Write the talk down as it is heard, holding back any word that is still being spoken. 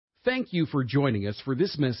Thank you for joining us for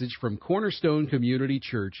this message from Cornerstone Community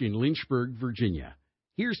Church in Lynchburg, Virginia.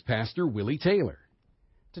 Here's Pastor Willie Taylor.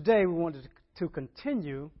 Today we wanted to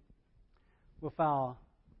continue with our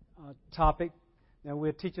topic. Now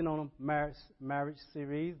we're teaching on a marriage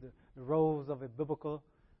series, the roles of a biblical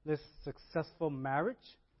successful marriage.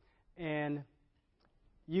 And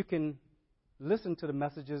you can listen to the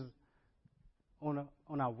messages on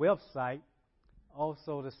our website.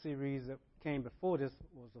 Also, the series that came before this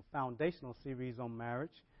was a foundational series on marriage.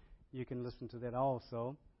 You can listen to that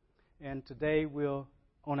also. And today we're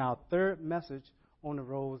on our third message on the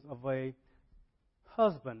roles of a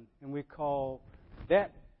husband. And we call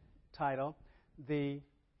that title, The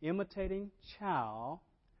Imitating Child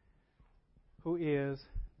Who is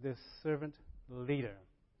the Servant Leader.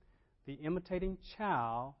 The Imitating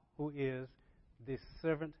Child Who is the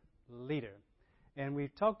Servant Leader. And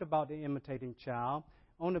we've talked about the imitating child.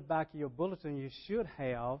 On the back of your bulletin, you should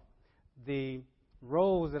have the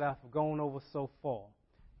roles that I've gone over so far.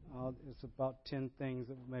 It's about 10 things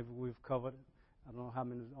that maybe we've covered. I don't know how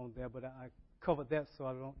many is on there, but I covered that, so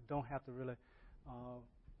I don't have to really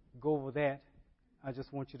go over that. I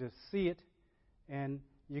just want you to see it, and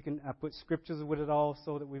I put scriptures with it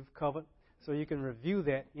also that we've covered, so you can review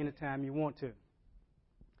that anytime you want to.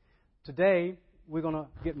 Today, we're going to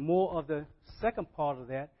get more of the second part of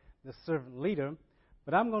that, the servant leader.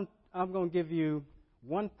 But I'm going to give you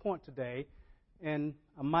 1 point today, and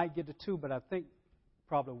I might get to 2, but I think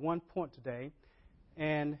probably 1 point today.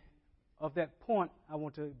 And of that point, I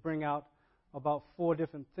want to bring out about 4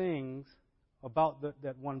 different things about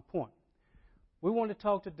that 1 point. We want to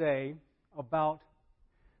talk today about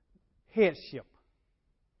headship.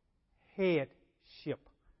 Headship.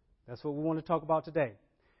 That's what we want to talk about today.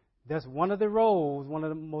 That's one of the roles, one of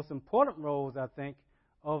the most important roles, I think,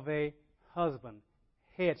 of a husband.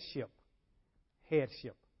 Headship.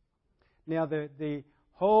 Headship. Now, the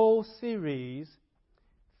whole series,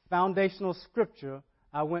 foundational scripture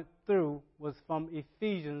I went through was from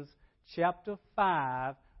Ephesians chapter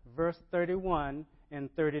 5, verse 31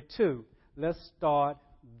 and 32. Let's start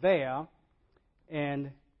there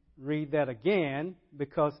and read that again,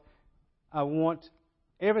 because I want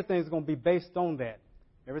everything's going to be based on that.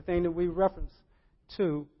 Everything that we reference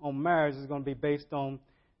to on marriage is going to be based on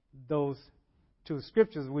those 2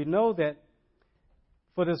 scriptures. We know that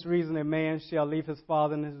for this reason a man shall leave his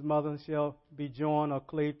father and his mother and shall be joined or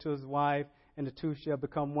cleaved to his wife, and the 2 shall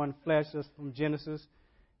become one flesh. That's from Genesis.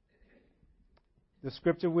 The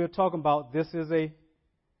scripture we're talking about, this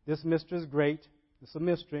mystery is great. It's a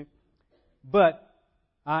mystery. But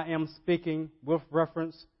I am speaking with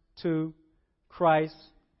reference to Christ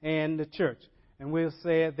and the church. And we'll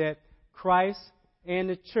say that Christ and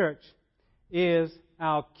the church is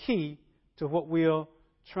our key to what we're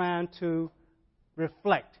trying to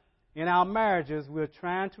reflect. In our marriages, we're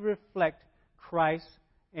trying to reflect Christ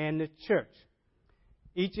and the church.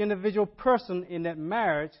 Each individual person in that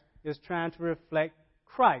marriage is trying to reflect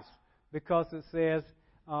Christ, because it says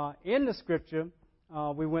in the scripture,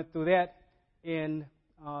 we went through that in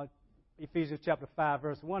Ephesians chapter 5,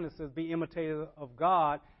 verse 1. It says, be imitators of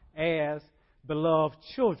God as beloved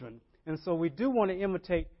children. And so we do want to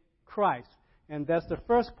imitate Christ. And that's the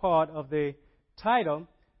first part of the title.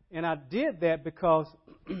 And I did that because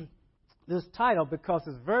it's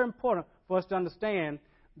very important for us to understand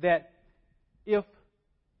that if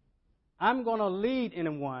I'm going to lead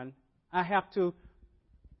anyone, I have to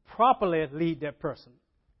properly lead that person.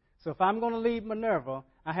 So if I'm going to lead Minerva,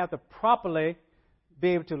 I have to properly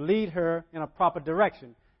be able to lead her in a proper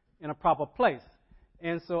direction, in a proper place.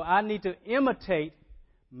 And so I need to imitate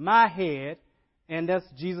my head, and that's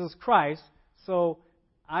Jesus Christ. So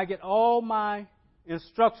I get all my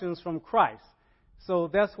instructions from Christ. So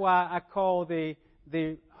that's why I call the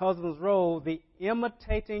husband's role the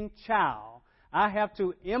imitating child. I have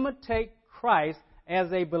to imitate Christ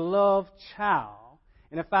as a beloved child.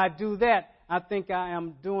 And if I do that, I think I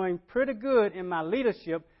am doing pretty good in my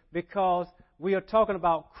leadership, because we are talking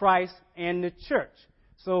about Christ and the church.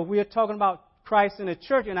 So we are talking about Christ and the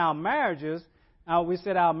church in our marriages. We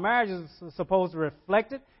said our marriages are supposed to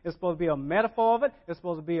reflect it. It's supposed to be a metaphor of it. It's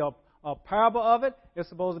supposed to be a parable of it. It's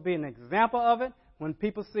supposed to be an example of it. When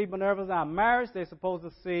people see Minerva's our marriage, they're supposed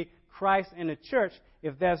to see Christ and the church.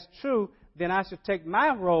 If that's true, then I should take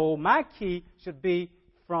my role, my key should be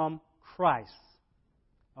from Christ.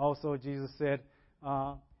 Also, Jesus said,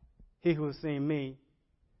 he who has seen me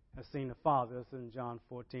has seen the Father. That's in John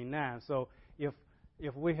 14:9. So if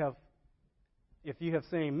you have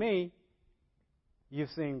seen me, you've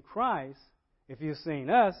seen Christ. If you've seen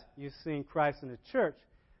us, you've seen Christ in the church.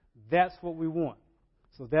 That's what we want.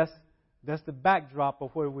 So that's That's the backdrop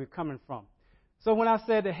of where we're coming from. So when I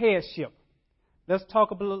said the headship, let's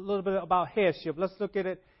talk a little bit about headship. Let's look at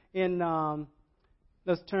it in,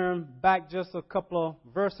 let's turn back just a couple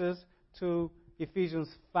of verses to Ephesians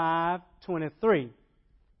 5:23.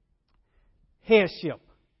 Headship.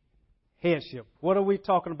 Headship. What are we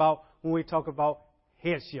talking about when we talk about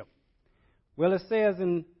headship? Well, it says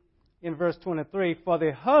in verse 23, for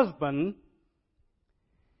the husband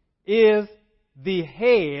is the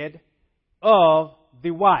head of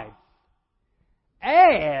the wife,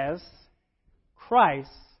 as Christ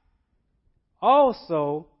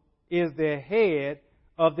also is the head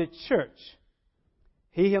of the church,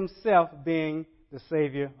 he himself being the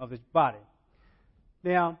Savior of the body.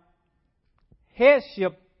 Now,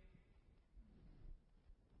 headship,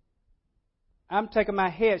 I'm taking my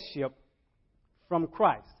headship from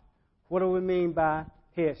Christ. What do we mean by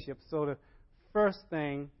headship? So the first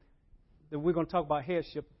thing that we're going to talk about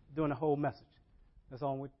headship during the whole message. That's the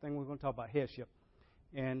only thing we're going to talk about, headship.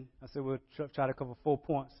 And I said we'll try to cover 4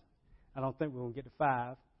 points. I don't think we're going to get to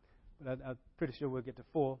 5, but I'm pretty sure we'll get to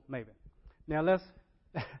 4, maybe. Now let's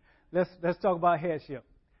talk about headship.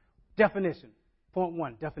 Definition. Point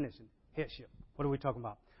 1, definition. Headship. What are we talking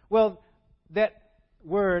about? Well, that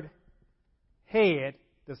word head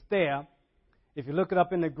that's there, if you look it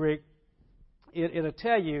up in the Greek, it'll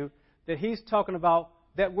tell you that he's talking about,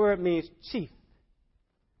 that word means chief.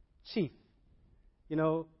 Chief. You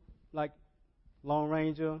know, like Lone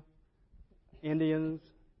Ranger, Indians,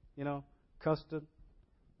 you know, custard,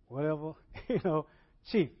 whatever, you know,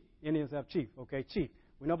 chief. Indians have chief, okay, chief.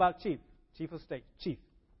 We know about chief, chief of state, chief.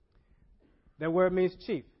 That word means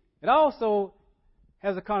chief. It also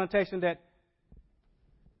has a connotation that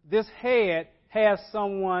this head has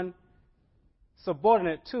someone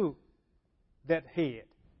subordinate to that head.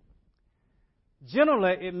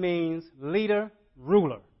 Generally, it means leader,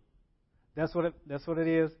 ruler. That's what it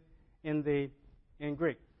is in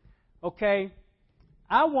Greek. Okay,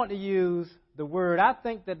 I want to use the word. I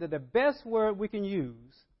think that the best word we can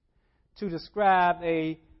use to describe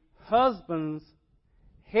a husband's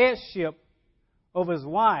headship over his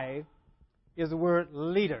wife is the word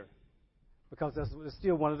leader, because that's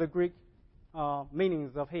still one of the Greek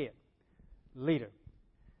meanings of head, leader.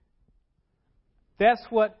 That's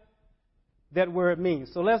what that word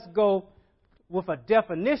means. So let's go with a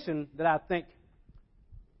definition that I think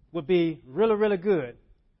would be really, really good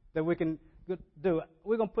that we can do.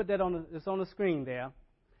 We're going to put that it's on the screen there.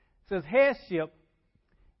 It says headship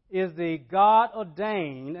is the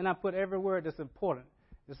God-ordained, and I put every word that's important.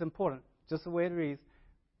 It's important, just the way it reads.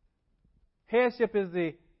 Headship is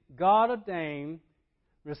the God-ordained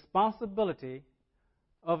responsibility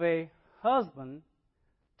of a husband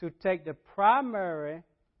to take the primary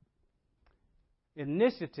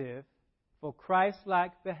initiative for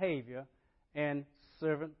Christ-like behavior and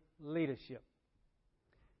servant leadership.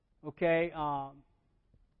 Okay,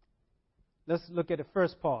 let's look at the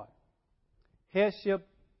first part. Headship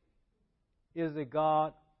is a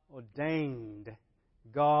God-ordained.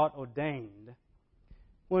 God-ordained.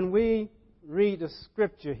 When we read the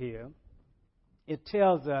scripture here, it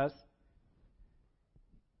tells us,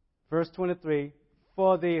 verse 23,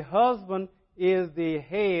 for the husband is the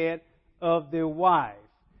head of the wife.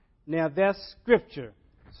 Now that's scripture.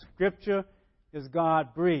 Scripture is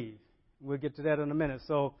God-breathed. We'll get to that in a minute.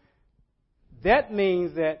 So that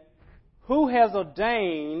means that who has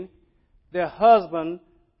ordained the husband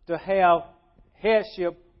to have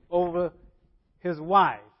headship over his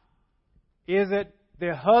wife? Is it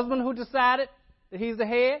the husband who decided that he's the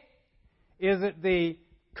head? Is it the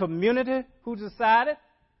community who decided?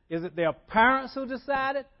 Is it their parents who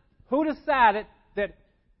decided? Who decided that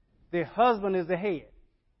the husband is the head?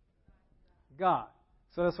 God.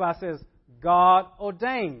 So that's why it says God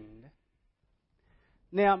ordained.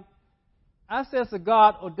 Now, I said it's a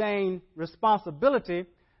God ordained responsibility.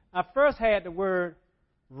 I first had the word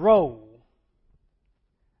role.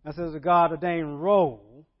 I said it's a God ordained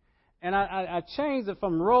role. And I changed it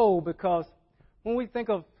from role because when we think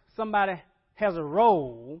of somebody has a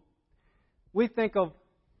role, we think of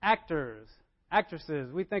actors,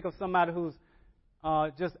 actresses. We think of somebody who's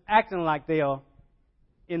just acting like they are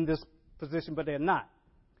in this position, but they're not.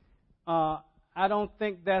 I don't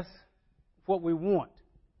think that's what we want.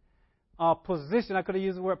 Position, I could have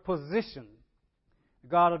used the word position.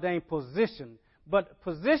 God ordained position. But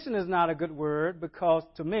position is not a good word because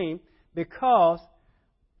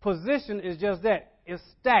position is just that. It's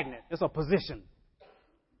stagnant. It's a position.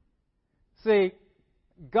 See,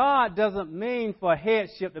 God doesn't mean for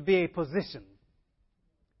headship to be a position.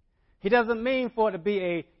 He doesn't mean for it to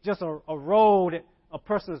be just a role that a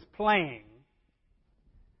person is playing.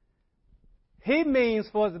 He means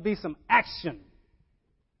for it to be some action.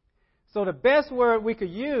 So the best word we could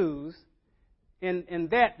use in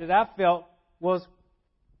that I felt was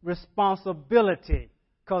responsibility.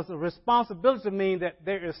 Because the responsibility means that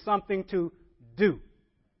there is something to do.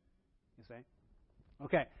 You see?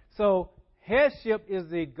 Okay. So headship is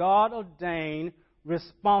the God-ordained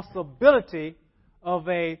responsibility of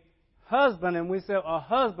a husband. And we say a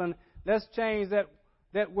husband, let's change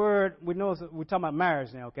that word. We know we're talking about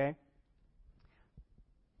marriage now, okay?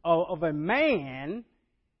 Of a man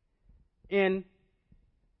in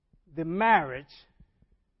the marriage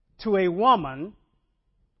to a woman.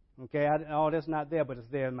 Okay, that's not there, but it's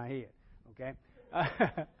there in my head. Okay,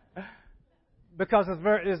 because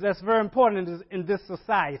that's very important in this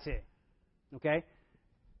society. Okay,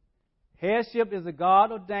 headship is a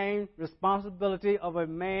God-ordained responsibility of a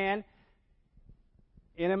man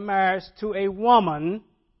in a marriage to a woman.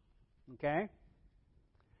 Okay,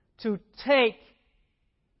 to take.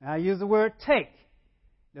 Now I use the word take.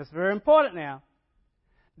 That's very important now.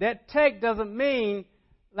 That take doesn't mean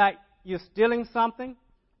like you're stealing something.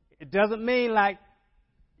 It doesn't mean like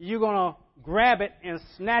you're going to grab it and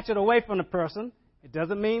snatch it away from the person. It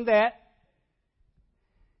doesn't mean that.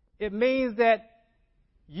 It means that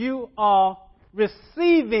you are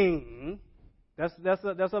receiving. That's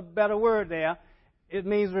a better word there. It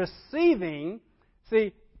means receiving.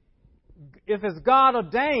 See, if it's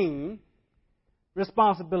God-ordained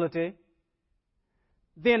responsibility,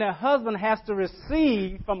 then a husband has to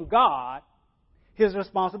receive from God his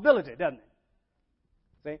responsibility, doesn't it?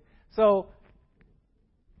 See? So,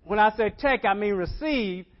 when I say take, I mean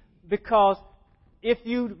receive, because if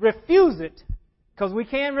you refuse it, because we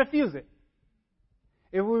can refuse it,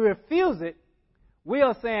 if we refuse it, we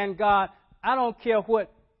are saying, God, I don't care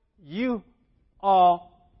what you are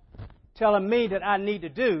telling me that I need to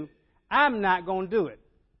do, I'm not going to do it.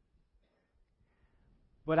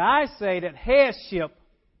 But I say that headship,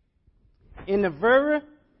 in the very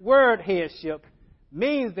word headship,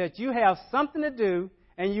 means that you have something to do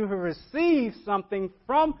and you have received something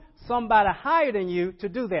from somebody higher than you to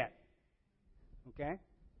do that. Okay?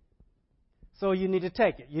 So you need to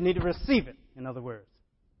take it. You need to receive it, in other words.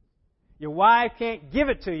 Your wife can't give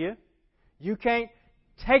it to you. You can't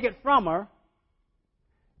take it from her.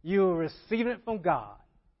 You're receiving it from God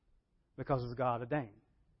because it's God ordained.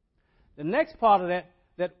 The next part of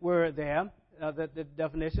that word there, the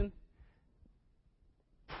definition,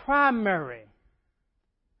 primary.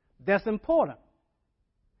 That's important.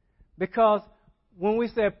 Because when we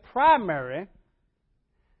say primary,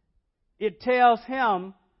 it tells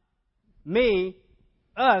him, me,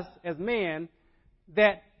 us as men,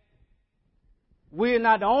 that we're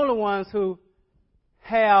not the only ones who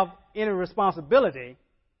have any responsibility.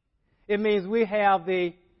 It means we have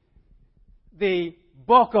the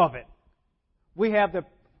bulk of it.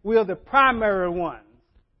 We're the primary ones.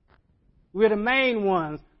 We're the main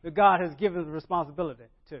ones that God has given the responsibility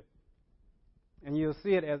to. And you'll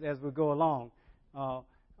see it as we go along.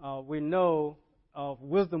 We know,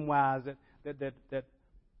 wisdom-wise, that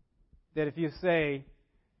if you say,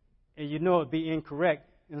 and you know it'd be incorrect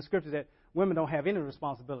in the Scripture, that women don't have any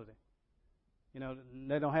responsibility. You know,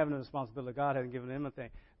 they don't have any responsibility. God hasn't given them anything.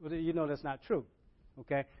 But you know that's not true.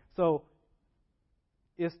 Okay? So,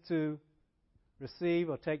 it's to receive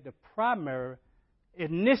or take the primary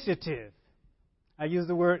initiative. I use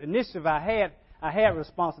the word initiative. I had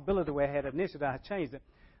responsibility where I had initiative. I changed it.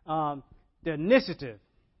 The initiative.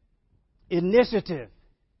 Initiative.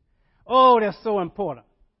 Oh, that's so important.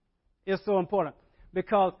 It's so important.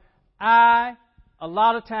 Because I, a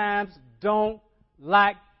lot of times, don't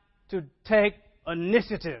like to take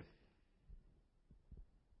initiative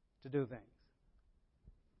to do things.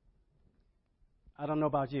 I don't know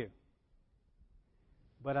about you.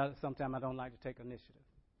 But sometimes I don't like to take initiative.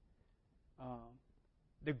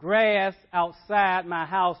 The grass outside my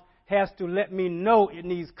house has to let me know it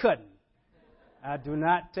needs cutting. I do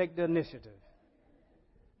not take the initiative.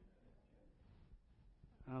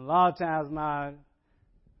 And a lot of times my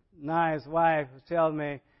nice wife tells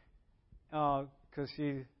me, because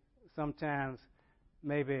she sometimes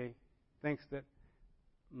maybe thinks that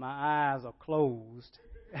my eyes are closed.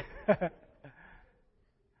 The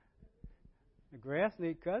grass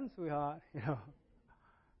needs cutting, sweetheart. You know.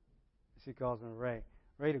 She calls me Ray.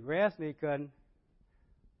 Ray, the grass needs cutting.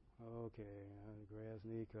 Okay, the grass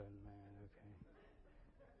needs cutting, man. Okay.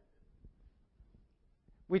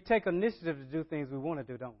 We take initiative to do things we want to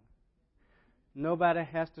do, don't we? Nobody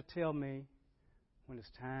has to tell me when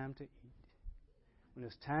it's time to eat. When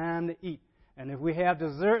it's time to eat. And if we have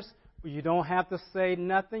desserts, you don't have to say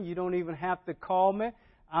nothing. You don't even have to call me.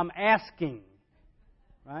 I'm asking.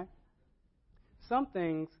 Right? some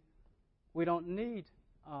things we don't need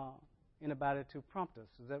anybody to prompt us.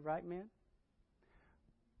 Is that right, man?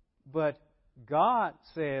 But God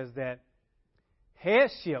says that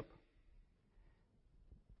headship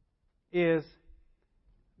is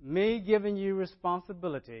me giving you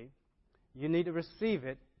responsibility. You need to receive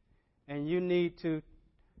it, and you need to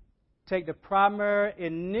take the primary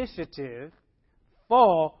initiative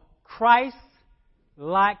for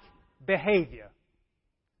Christ-like behavior.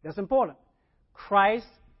 That's important.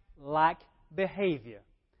 Christ-like behavior.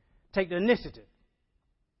 Take the initiative.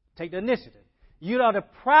 Take the initiative. You are the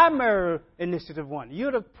primary initiative one.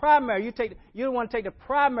 You're the primary. You want to take the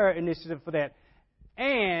primary initiative for that,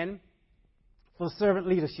 and for servant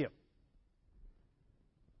leadership.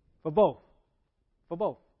 For both. For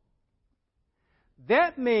both.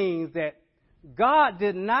 That means that God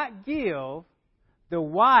did not give the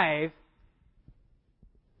wife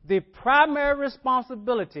the primary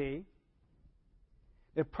responsibility,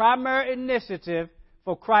 the primary initiative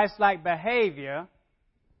for Christ-like behavior,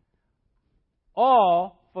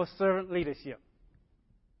 or for servant leadership.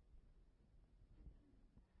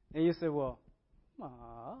 And you say, well,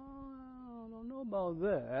 I don't know about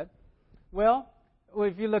that. Well,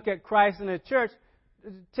 if you look at Christ in the church,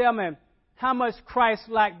 tell me, how much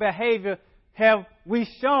Christ-like behavior have we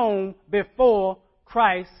shown before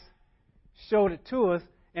Christ showed it to us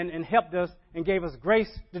and helped us and gave us grace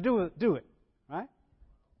to do it, right?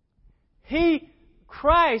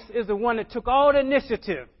 Christ is the one that took all the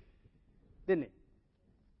initiative, didn't he?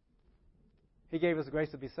 He gave us grace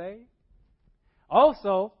to be saved.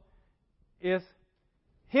 Also, it's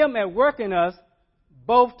him at work in us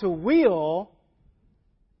both to will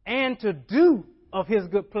and to do of his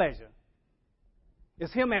good pleasure.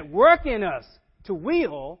 It's him at work in us to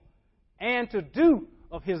will and to do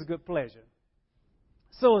of his good pleasure.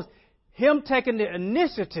 So it's him taking the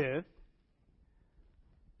initiative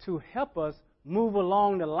to help us move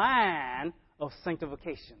along the line of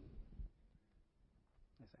sanctification.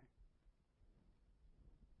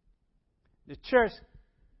 The church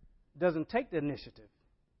doesn't take the initiative,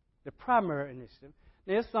 the primary initiative.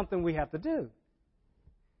 There's something we have to do.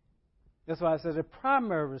 That's why I said the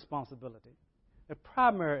primary responsibility, the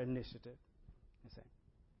primary initiative.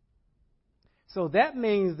 So that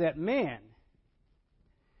means that men,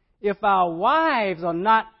 if our wives are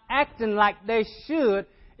not acting like they should,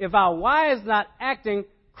 if our wives not acting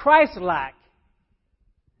Christ-like,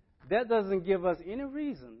 that doesn't give us any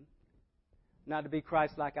reason not to be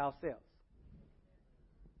Christ-like ourselves.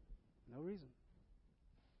 No reason.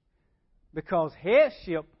 Because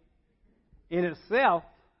headship in itself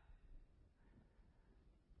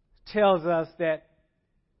tells us that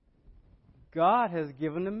God has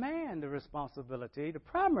given the man the responsibility, the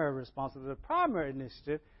primary responsibility, the primary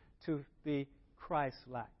initiative to be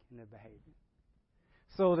Christ-like in their behavior.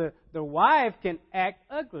 So the wife can act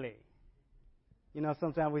ugly. You know,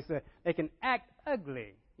 sometimes we say they can act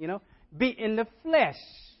ugly, be in the flesh.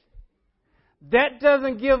 That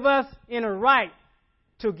doesn't give us any right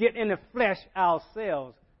to get in the flesh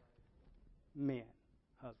ourselves, men,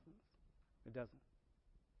 husbands. It doesn't.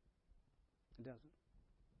 It doesn't.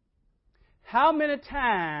 How many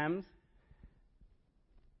times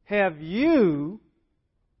have you,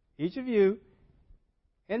 each of you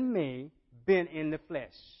and me, been in the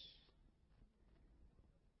flesh?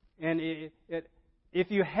 And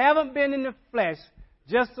if you haven't been in the flesh,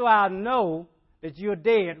 just so I know that you're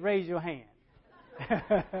dead, raise your hand.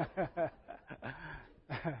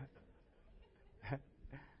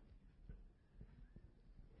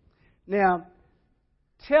 Now,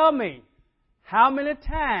 tell me, how many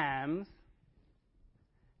times,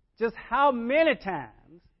 just how many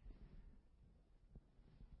times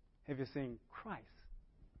have you seen Christ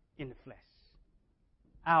in the flesh?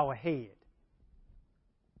 Our head.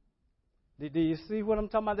 Do you see what I'm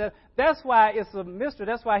talking about? That's why it's a mystery.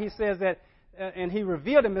 That's why he says that, and he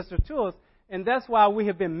revealed the mystery to us, and that's why we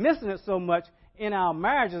have been missing it so much in our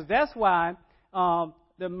marriages. That's why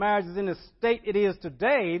the marriage is in the state it is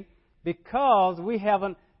today, because we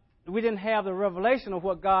didn't have the revelation of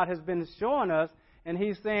what God has been showing us, and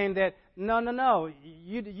he's saying that, no,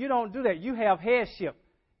 you don't do that. You have headship.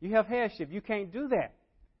 You have headship. You can't do that.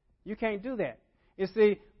 You can't do that. You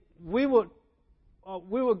see, we will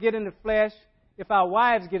get in the flesh if our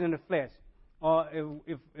wives get in the flesh. Or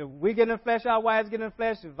if we get in the flesh, our wives get in the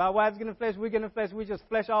flesh. If our wives get in the flesh, we get in the flesh. We just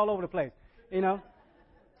flesh all over the place,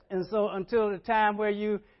 And so until the time where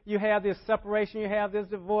you have this separation, you have this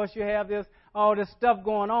divorce, you have all this stuff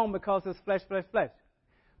going on because it's flesh.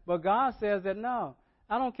 But God says that, no,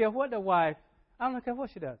 I don't care what I don't care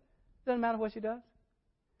what she does. It doesn't matter what she does.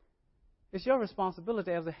 It's your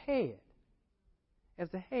responsibility as a head. as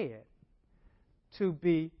the head to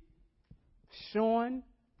be showing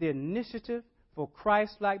the initiative for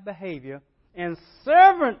Christ-like behavior and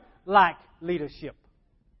servant-like leadership.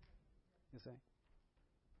 You see?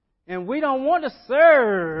 And we don't want to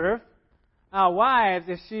serve our wives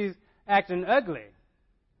if she's acting ugly,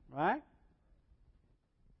 right?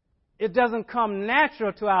 It doesn't come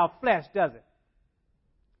natural to our flesh, does it?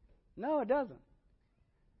 No, it doesn't.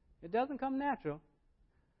 It doesn't come natural.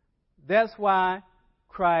 That's why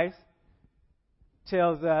Christ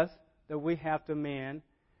tells us that we have to, men,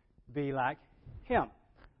 be like Him.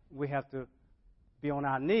 We have to be on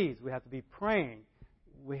our knees. We have to be praying.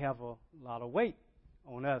 We have a lot of weight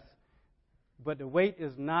on us. But the weight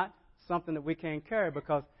is not something that we can't carry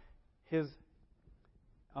because His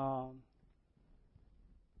Father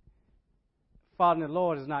in the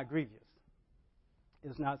Lord is not grievous.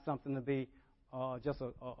 It's not something to be just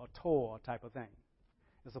a chore type of thing.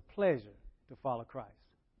 It's a pleasure to follow Christ.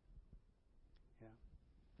 Yeah.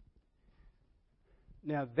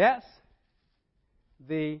 Now, that's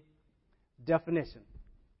the definition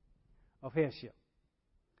of headship.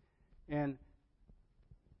 And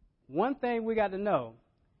one thing we got to know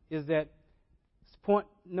is that point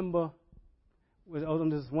number, on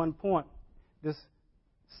this one point, this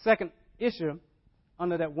second issue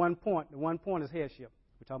under that one point, the one point is headship.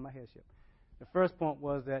 We're talking about headship. The first point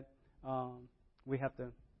was that we have to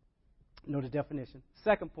know the definition.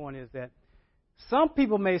 Second point is that some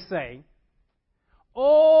people may say,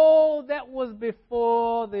 oh, that was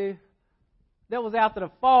after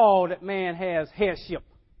the fall that man has headship.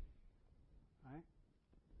 Right?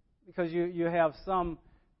 Because you have some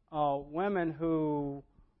women who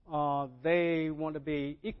they want to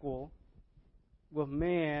be equal with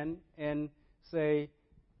men and say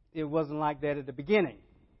it wasn't like that at the beginning.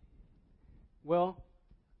 Well,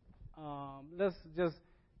 let's just,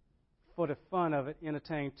 for the fun of it,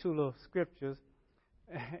 entertain two little scriptures,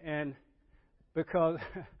 and because,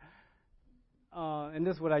 and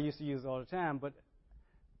this is what I used to use all the time, but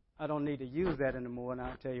I don't need to use that anymore, and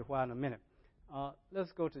I'll tell you why in a minute.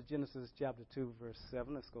 Let's go to Genesis chapter 2, verse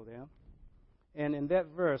 7. Let's go there. And in that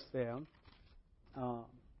verse there,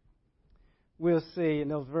 we'll see, in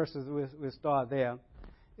those verses, we'll start there.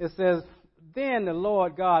 It says, then the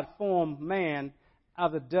Lord God formed man out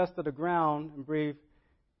of the dust of the ground and breathed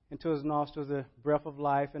into his nostrils the breath of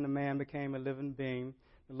life, and the man became a living being.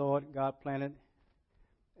 The Lord God planted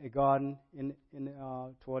a garden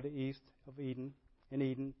toward the east of Eden,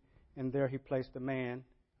 and there He placed the man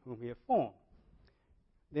whom He had formed.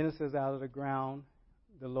 Then it says, out of the ground,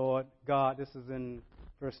 the Lord God, this is in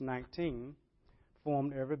verse 19,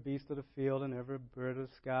 formed every beast of the field and every bird of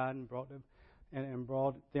the sky and brought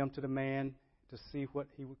them to the man to see what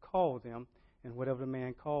he would call them, and whatever the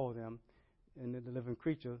man called them, and the living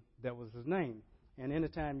creature, that was his name. And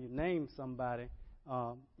anytime you name somebody,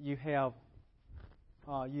 you have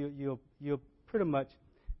you're pretty much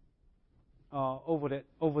over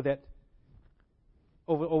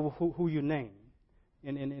who you name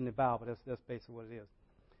in the Bible. That's basically what it is.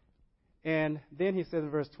 And then he says in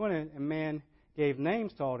verse 20, and man gave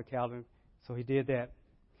names to all the cattle, so he did that.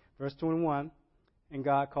 Verse 21, and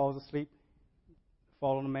God caused a sleep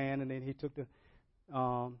fall on the man, and then He took the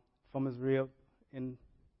from his rib and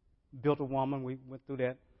built a woman. We went through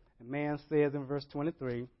that. And man says in verse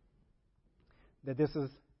 23 that this is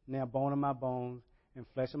now bone of my bones and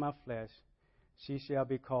flesh of my flesh. She shall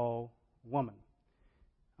be called woman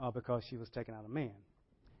because she was taken out of man.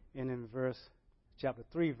 And in chapter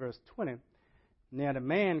 3, verse 20, now the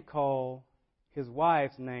man called his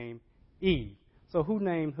wife's name Eve. So who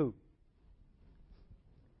named who?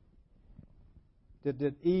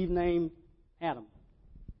 Did Eve name Adam?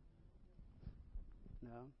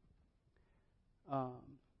 No.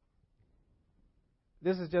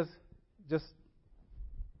 This is just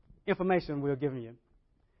information we're giving you,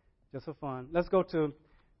 just for fun. Let's go to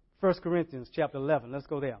 1 Corinthians chapter 11. Let's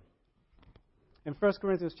go there. In 1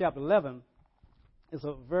 Corinthians chapter 11, it's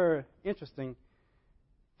a very interesting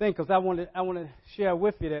thing because I want to share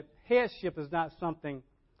with you that headship is not something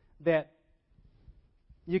that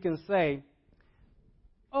you can say,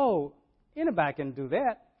 oh, anybody can do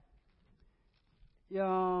that.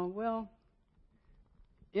 Yeah, well,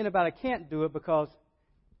 anybody can't do it because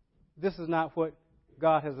this is not what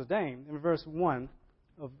God has ordained. In verse 1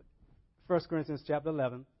 of 1 Corinthians chapter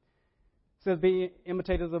 11, it says, be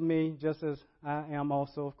imitators of me just as I am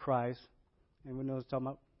also of Christ. And we know it's talking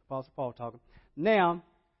about Apostle Paul talking. Now,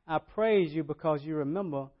 I praise you because you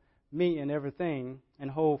remember me in everything and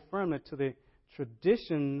hold firmly to the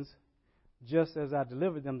traditions just as I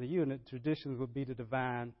delivered them to you. And the traditions would be the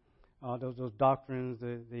divine, those doctrines,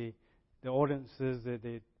 the ordinances,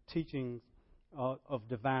 the teachings of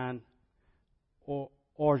divine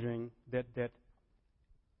ordering that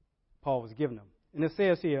Paul was giving them. And it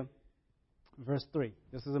says here, verse 3,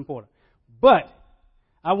 this is important. But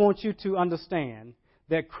I want you to understand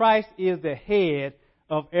that Christ is the head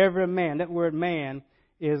of every man. That word man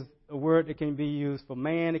is a word that can be used for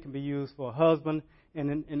man, it can be used for a husband,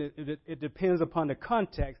 and it depends upon the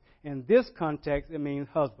context. In this context, it means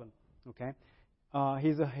husband. Okay,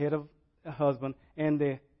 he's the head of a husband, and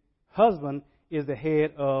the husband is the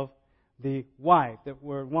head of the wife. That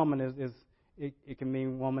word woman is it can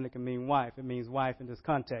mean woman, it can mean wife. It means wife in this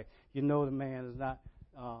context. You know the man is not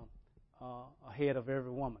a head of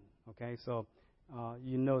every woman. Okay, so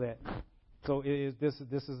you know that. So this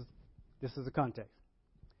is the context.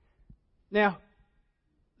 Now,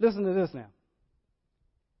 listen to this now.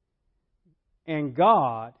 And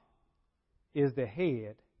God is the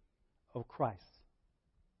head of Christ.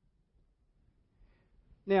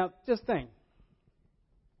 Now, just think.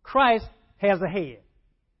 Christ has a head.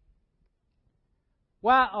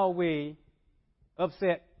 Why are we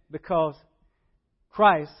upset because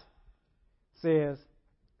Christ says,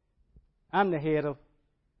 I'm the head of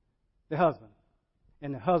the husband,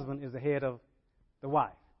 and the husband is the head of the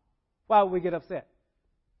wife? Why would we get upset?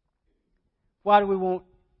 Why do we want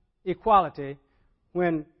equality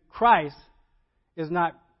when Christ is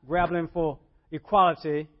not grappling for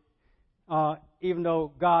equality, even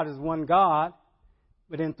though God is one God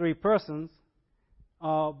within three persons,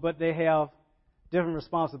 but they have different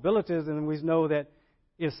responsibilities, and we know that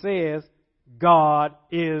it says God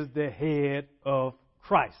is the head of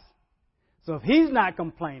Christ. So if he's not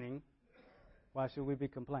complaining, why should we be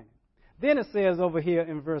complaining? Then it says over here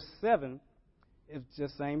in verse 7, it's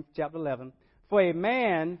just same chapter 11, for a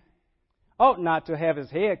man ought not to have his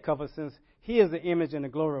head covered, since he is the image and the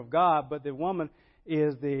glory of God, but the woman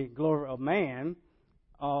is the glory of man.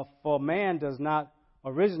 For man does not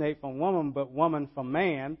originate from woman, but woman from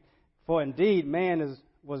man. For indeed, man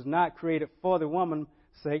was not created for the woman's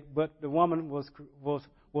sake, but the woman was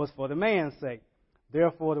for the man's sake.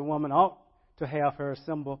 Therefore, the woman ought to have her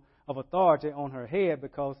symbol of authority on her head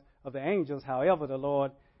because of the angels. However, in the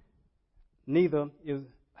Lord, neither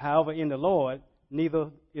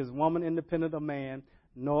is woman independent of man,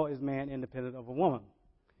 nor is man independent of a woman.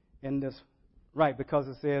 And this, right, because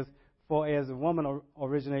it says, for as the woman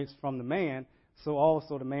originates from the man, so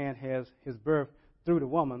also the man has his birth through the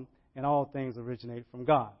woman, and all things originate from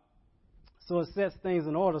God. So it sets things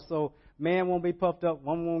in order so man won't be puffed up,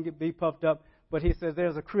 woman won't be puffed up, but he says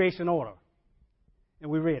there's a creation order. And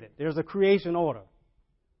we read it. There's a creation order.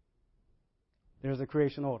 There's a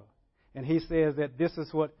creation order. And he says that this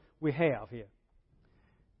is what we have here.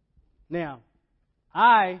 Now,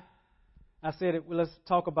 I said it, well, let's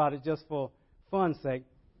talk about it just for fun's sake.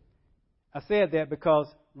 I said that because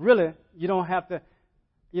really you don't have to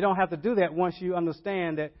do that once you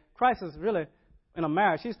understand that Christ is really in a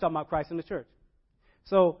marriage. He's talking about Christ in the church.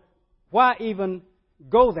 So why even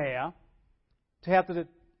go there to have to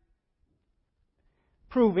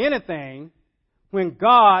prove anything when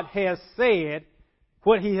God has said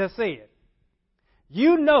what he has said?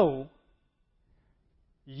 You know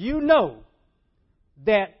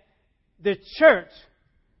that the church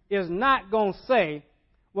is not going to say,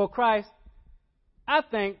 well, Christ, I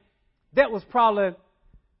think that was probably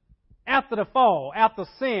after the fall, after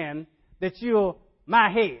sin, that you're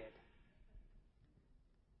my head.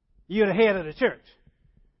 You're the head of the church.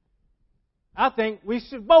 I think we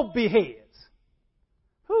should both be heads.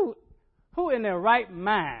 Who in their right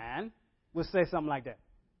mind would say something like that?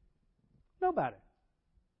 Nobody.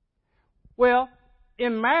 Well,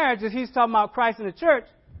 in marriage, if he's talking about Christ in the church,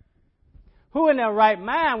 who in their right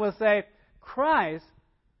mind would say, Christ,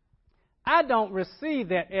 I don't receive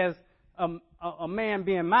that as a man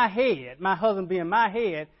being my head, my husband being my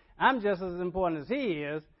head. I'm just as important as he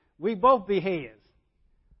is. We both be heads.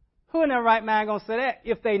 Who in their right mind going to say that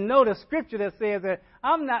if they know the scripture that says that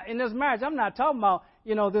I'm not in this marriage? I'm not talking about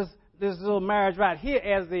this little marriage right here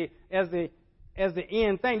as the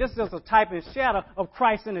end thing. This is just a type and shadow of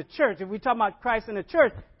Christ in the church. If we talk about Christ in the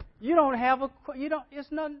church,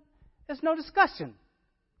 it's no discussion,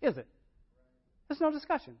 is it? There's no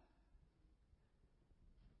discussion.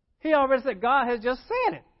 He already said, God has just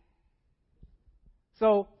said it.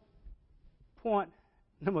 So, point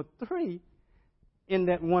number 3, in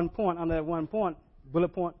that one point, under that one point,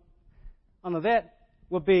 bullet point, under that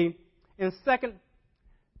would be in 2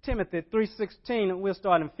 Timothy 3:16, and we'll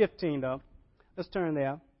start in 15 though. Let's turn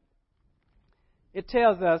there. It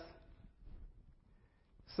tells us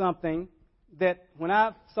something that when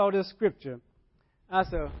I saw this scripture, I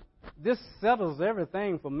said, this settles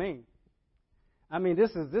everything for me. I mean,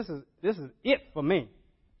 this is it for me.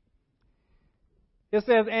 It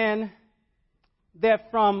says, and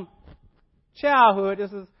that from childhood,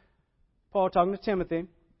 this is Paul talking to Timothy,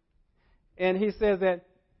 and he says that,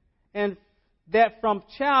 and that from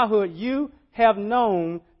childhood you have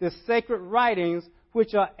known the sacred writings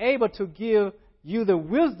which are able to give you the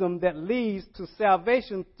wisdom that leads to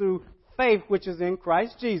salvation through faith which is in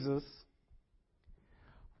Christ Jesus.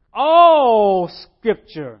 All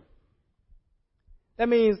Scripture. That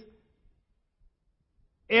means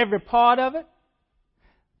every part of it,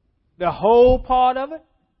 the whole part of it.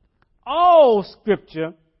 All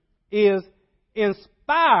Scripture is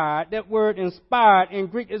inspired. That word inspired in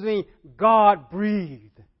Greek is mean God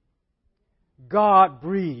breathed. God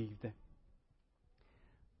breathed.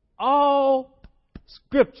 All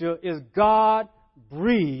Scripture is God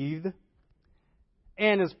breathed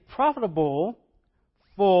and is profitable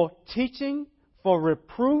for teaching, for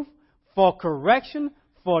reproof, for correction,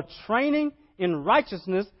 for training in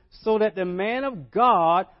righteousness, so that the man of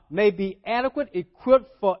God may be adequate,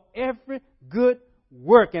 equipped for every good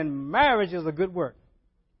work. And marriage is a good work,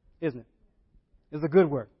 isn't it? It's a good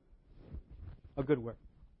work. A good work.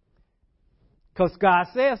 Because God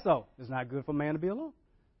says so. It's not good for man to be alone.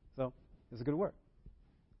 So it's a good work.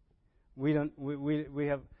 We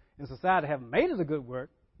have in society haven't made it a good work,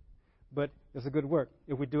 but it's a good work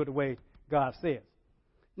if we do it the way God says.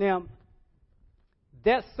 Now,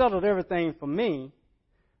 that settled everything for me,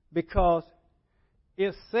 because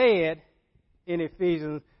it said in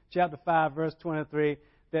Ephesians chapter 5, verse 23,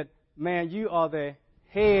 that, man, you are the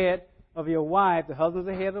head of your wife. The husband's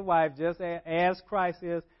the head of the wife, just as Christ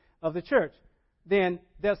is of the church. Then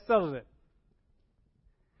that settles it.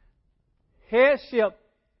 Headship.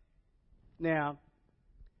 Now,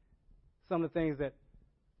 some of the things that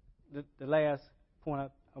the last point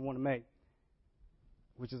I want to make,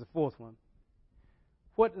 which is the fourth one.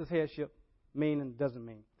 What does headship mean and doesn't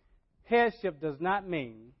mean? Headship does not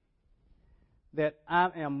mean that I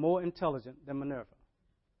am more intelligent than Minerva.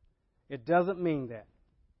 It doesn't mean that.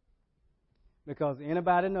 Because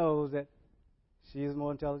anybody knows that she is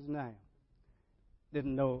more intelligent than I am.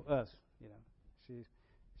 Didn't know us, you know.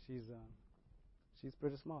 She's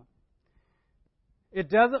pretty smart. It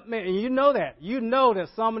doesn't mean, and you know that. You know that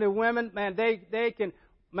some of the women, man, they can,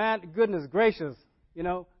 man, goodness gracious, you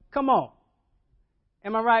know, come on.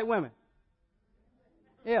 Am I right, women?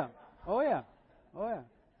 Yeah. Oh, yeah. Oh, yeah.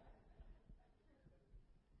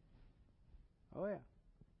 Oh, yeah.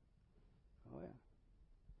 Oh, yeah.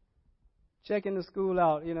 Checking the school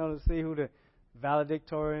out, you know, to see who the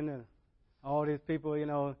valedictorian and all these people, you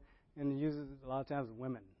know, and uses a lot of times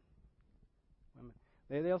women.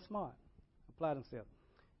 They're smart. Apply themselves.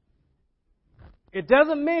 It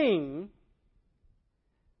doesn't mean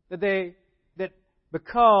that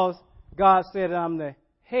because God said that I'm the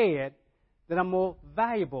head, that I'm more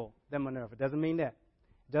valuable than Minerva. It doesn't mean that.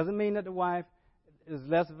 It doesn't mean that the wife is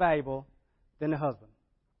less valuable than the husband.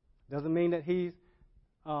 It doesn't mean that he's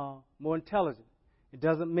more intelligent. It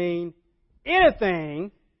doesn't mean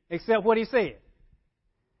anything except what he said.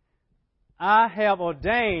 I have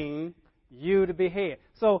ordained you to be head.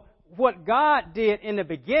 So what God did in the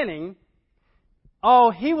beginning,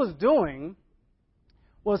 all he was doing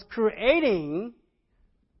was creating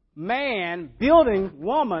man, building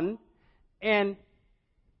woman, and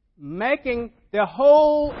making the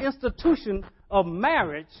whole institution of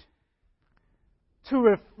marriage to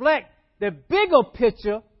reflect the bigger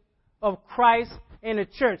picture of Christ and the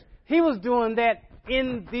church. He was doing that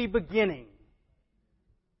in the beginning.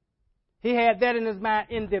 He had that in his mind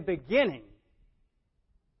in the beginning.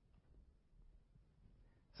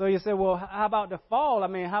 So you say, well, how about the fall? I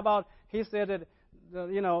mean, how about he said that,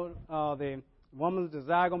 the woman's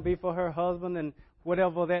desire going to be for her husband, and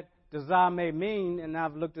whatever that desire may mean. And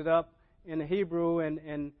I've looked it up in the Hebrew,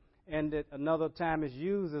 and that another time is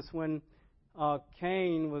used is when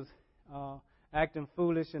Cain was acting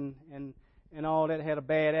foolish and all that, had a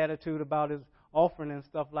bad attitude about his offering and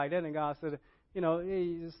stuff like that. And God said,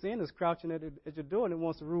 sin is crouching at your door and it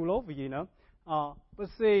wants to rule over you, But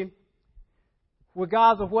see,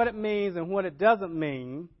 regardless of what it means and what it doesn't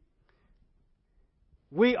mean,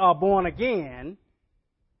 we are born again.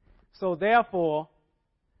 So therefore,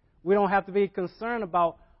 we don't have to be concerned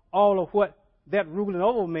about all of what that ruling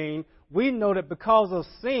over means. We know that because of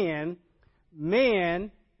sin,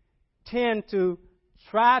 men tend to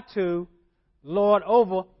try to lord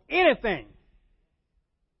over anything.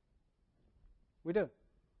 We do.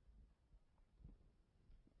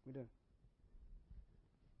 We do.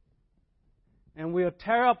 And we'll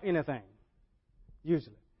tear up anything,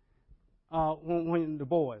 usually. When the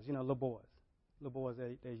boys, little boys,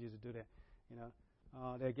 they usually do that. You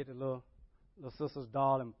know, they get the little sister's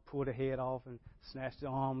doll and pull the head off and snatch the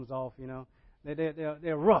arms off. You know,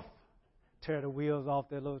 they're rough. Tear the wheels off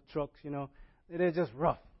their little trucks. You know, they're just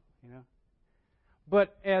rough. You know,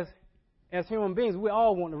 but as human beings, we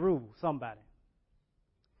all want to rule somebody.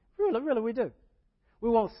 Really, we do. We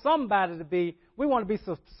want somebody to be. We want to be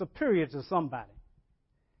superior to somebody,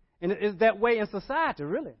 and it's that way in society,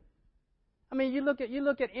 really. I mean, you look at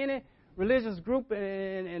any religious group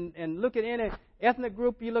and look at any ethnic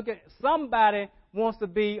group. You look at somebody wants to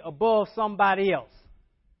be above somebody else.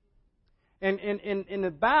 And in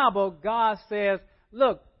the Bible, God says,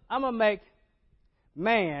 "Look, I'm gonna make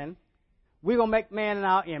man. We're gonna make man in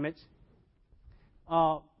our image.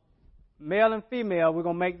 Male and female, we're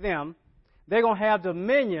gonna make them. They're gonna have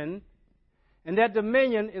dominion." And that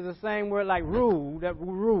dominion is the same word like rule, that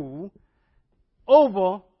rule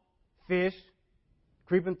over fish,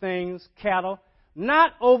 creeping things, cattle,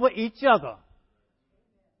 not over each other.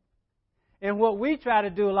 And what we try to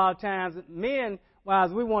do a lot of times,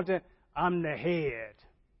 men-wise, we want to, I'm the head.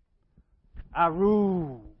 I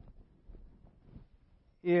rule.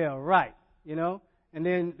 Yeah, right. You know? And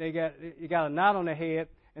then you got a knot on their head,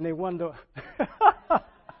 and they wonder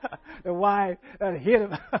why that hit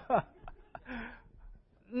him.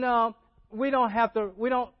 No,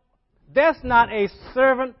 that's not a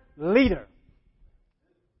servant leader.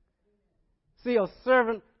 See, a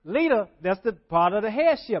servant leader, that's the part of the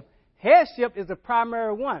headship. Headship is the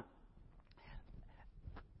primary one.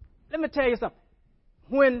 Let me tell you something.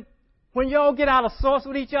 When y'all get out of sorts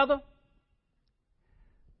with each other,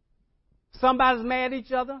 somebody's mad at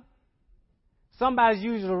each other, somebody's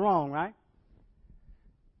usually wrong, right?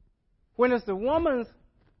 When it's the woman's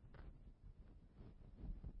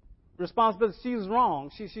responsibility, she's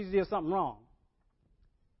wrong, she did something wrong,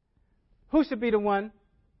 who should be the one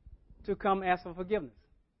to come ask for forgiveness?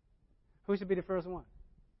 Who should be the first one?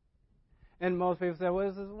 And most people say, well,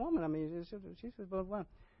 it's this woman. I mean, she should be the one.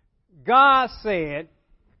 God said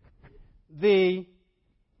the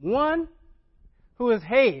one who is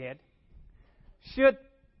head should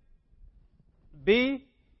be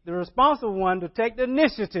the responsible one to take the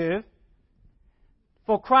initiative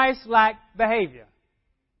for Christ-like behavior.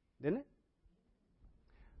 Didn't it?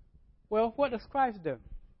 Well, what does Christ do?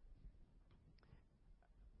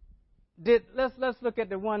 Let's look at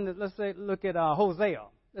the one that look at Hosea.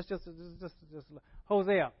 Let's just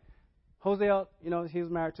Hosea. Hosea, you know, he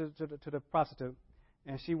was married to the prostitute,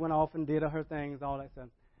 and she went off and did her things, all that stuff.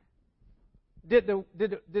 Did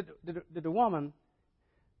the woman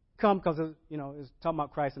come, because you know it's talking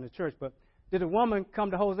about Christ in the church, but did the woman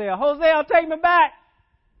come to Hosea? Hosea, take me back.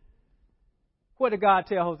 What did God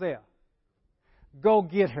tell Hosea? Go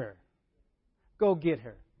get her. Go get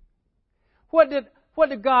her. What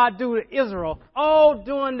did God do to Israel all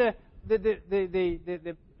during the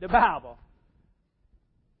Bible?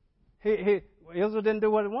 Israel didn't do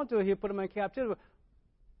what he wanted to. He put them in captivity.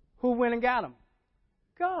 Who went and got them?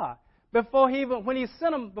 God. Before he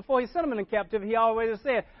sent them in captivity, he already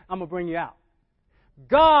said, "I'm gonna bring you out."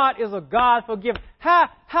 God is a God forgiving.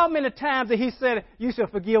 How many times did he say you should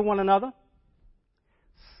forgive one another?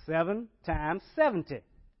 7 times 70,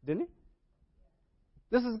 didn't he?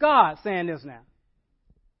 This is God saying this now.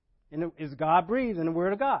 And it's God breathed in the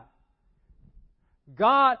Word of God.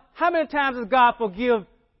 God, how many times does God forgive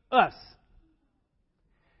us?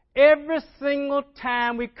 Every single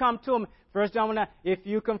time we come to Him. 1 John 1:9, if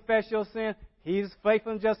you confess your sins, He's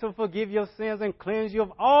faithful and just to forgive your sins and cleanse you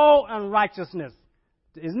of all unrighteousness.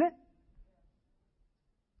 Isn't it?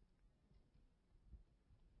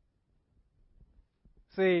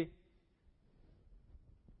 See,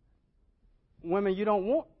 women, you don't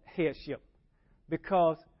want headship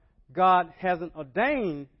because God hasn't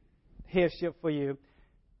ordained headship for you.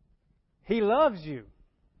 He loves you.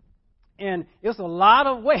 And it's a lot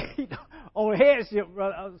of weight on headship,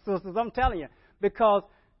 sisters, I'm telling you, because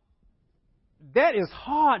that is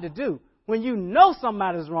hard to do. When you know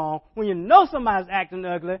somebody's wrong, when you know somebody's acting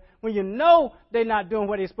ugly, when you know they're not doing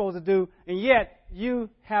what they're supposed to do, and yet you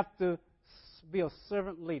have to be a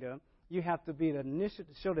servant leader. You have to be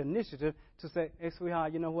show the initiative to say, "Hey,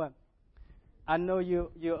 sweetheart, you know what? I know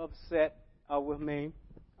you're upset with me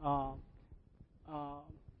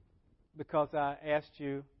because I asked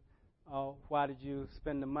you why did you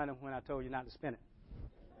spend the money when I told you not to spend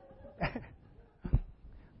it."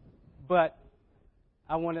 But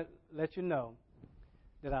I want to let you know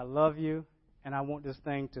that I love you, and I want this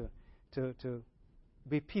thing to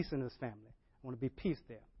be peace in this family. I want to be peace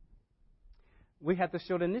there. We have to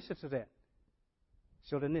show the initiative to that.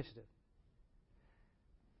 Show the initiative.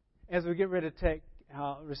 As we get ready to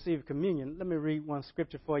receive communion, let me read one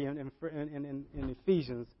scripture for you in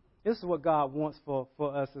Ephesians. This is what God wants for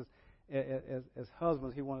us as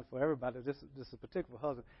husbands. He wanted for everybody. This is a particular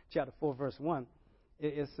husband. Chapter 4, verse 1.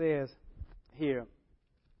 It says here,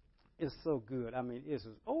 it's so good. I mean, it is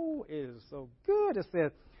so good. It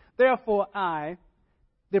says, therefore I,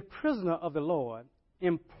 the prisoner of the Lord,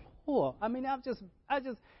 implore. I mean, I'm just,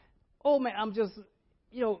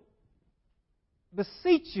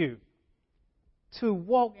 beseech you to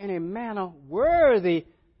walk in a manner worthy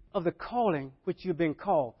of the calling which you've been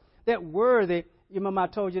called. That worthy, you remember I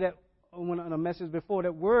told you that on a message before,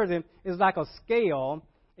 that worthy is like a scale,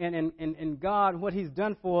 and God, what He's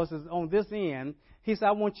done for us is on this end. He said,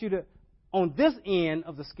 I want you to, on this end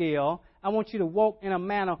of the scale, I want you to walk in a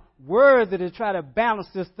manner worthy to try to balance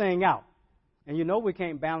this thing out. And you know we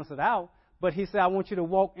can't balance it out, but He said, I want you to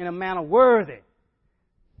walk in a manner worthy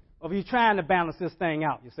of you trying to balance this thing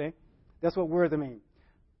out, you see. That's what worthy means.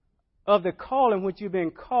 Of the calling which you've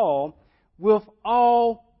been called, with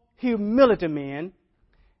all humility, men,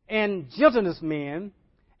 and gentleness, men,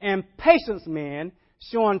 and patience, men,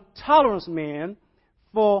 showing tolerance, men,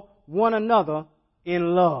 for one another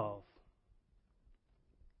in love.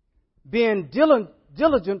 Being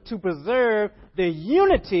diligent to preserve the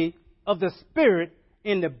unity of the Spirit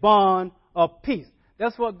in the bond of peace.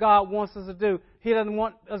 That's what God wants us to do. He doesn't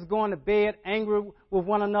want us going to bed angry with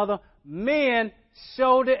one another. Men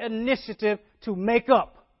show the initiative to make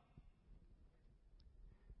up.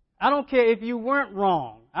 I don't care if you weren't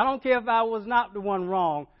wrong. I don't care if I was not the one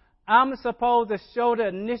wrong. I'm supposed to show the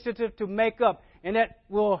initiative to make up, and that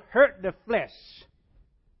will hurt the flesh.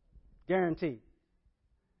 Guaranteed.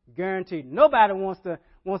 Guaranteed. Nobody wants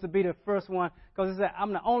to be the first one, because they say,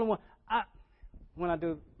 I'm the only one. When I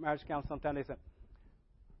do marriage counseling, sometimes they say,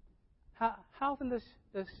 how often does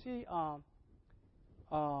she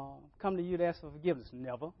come to you to ask for forgiveness?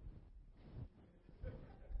 Never.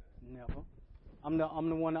 Never. I'm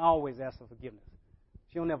the one that always asks for forgiveness.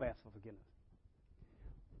 She'll never ask for forgiveness.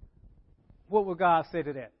 What would God say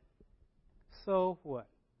to that? So what?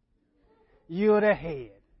 You're the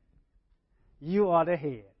head. You are the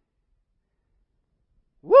head.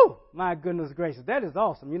 Woo! My goodness gracious. That is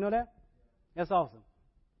awesome. You know that? That's awesome.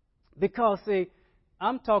 Because, see,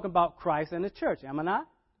 I'm talking about Christ and the church, am I not?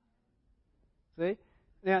 See?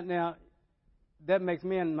 Now that makes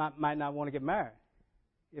men might not want to get married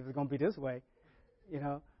if it's going to be this way, you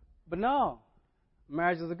know. But no,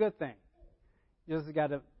 marriage is a good thing. You just got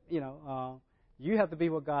to, you have to be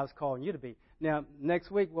what God's calling you to be. Now,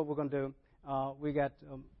 next week, what we're going to do, we got,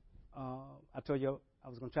 I told you I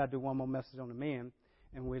was going to try to do one more message on the men,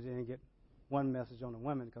 and we didn't get one message on the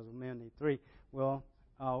women because the men need 3. Well,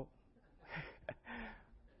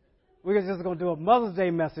 we're just going to do a Mother's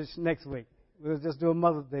Day message next week. We'll just do a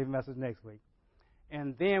Mother's Day message next week.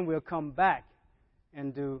 And then we'll come back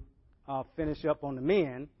and do finish up on the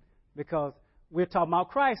men, because we're talking about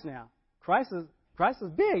Christ now. Christ is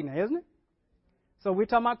big now, isn't it? So we're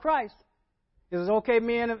talking about Christ. Is it okay,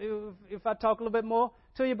 men, if I talk a little bit more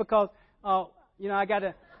to you? Because, I got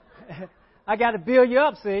to I got to build you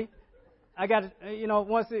up, see. I got to,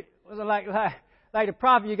 once it was like the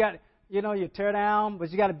prophet, you got, you tear down, but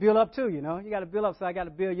you got to build up too, You got to build up, so I got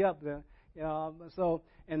to build you up there. So,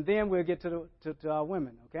 and then we'll get to our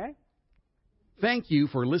women, okay? Thank you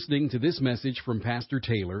for listening to this message from Pastor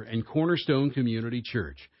Taylor and Cornerstone Community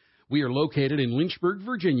Church. We are located in Lynchburg,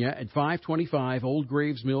 Virginia at 525 Old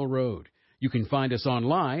Graves Mill Road. You can find us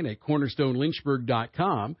online at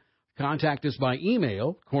cornerstonelynchburg.com, contact us by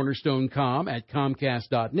email,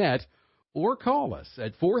 cornerstonecom@comcast.net, or call us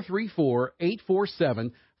at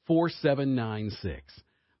 434-847-4796.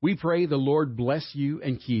 We pray the Lord bless you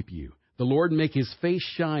and keep you. The Lord make His face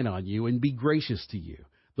shine on you and be gracious to you.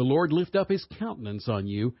 The Lord lift up His countenance on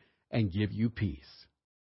you and give you peace.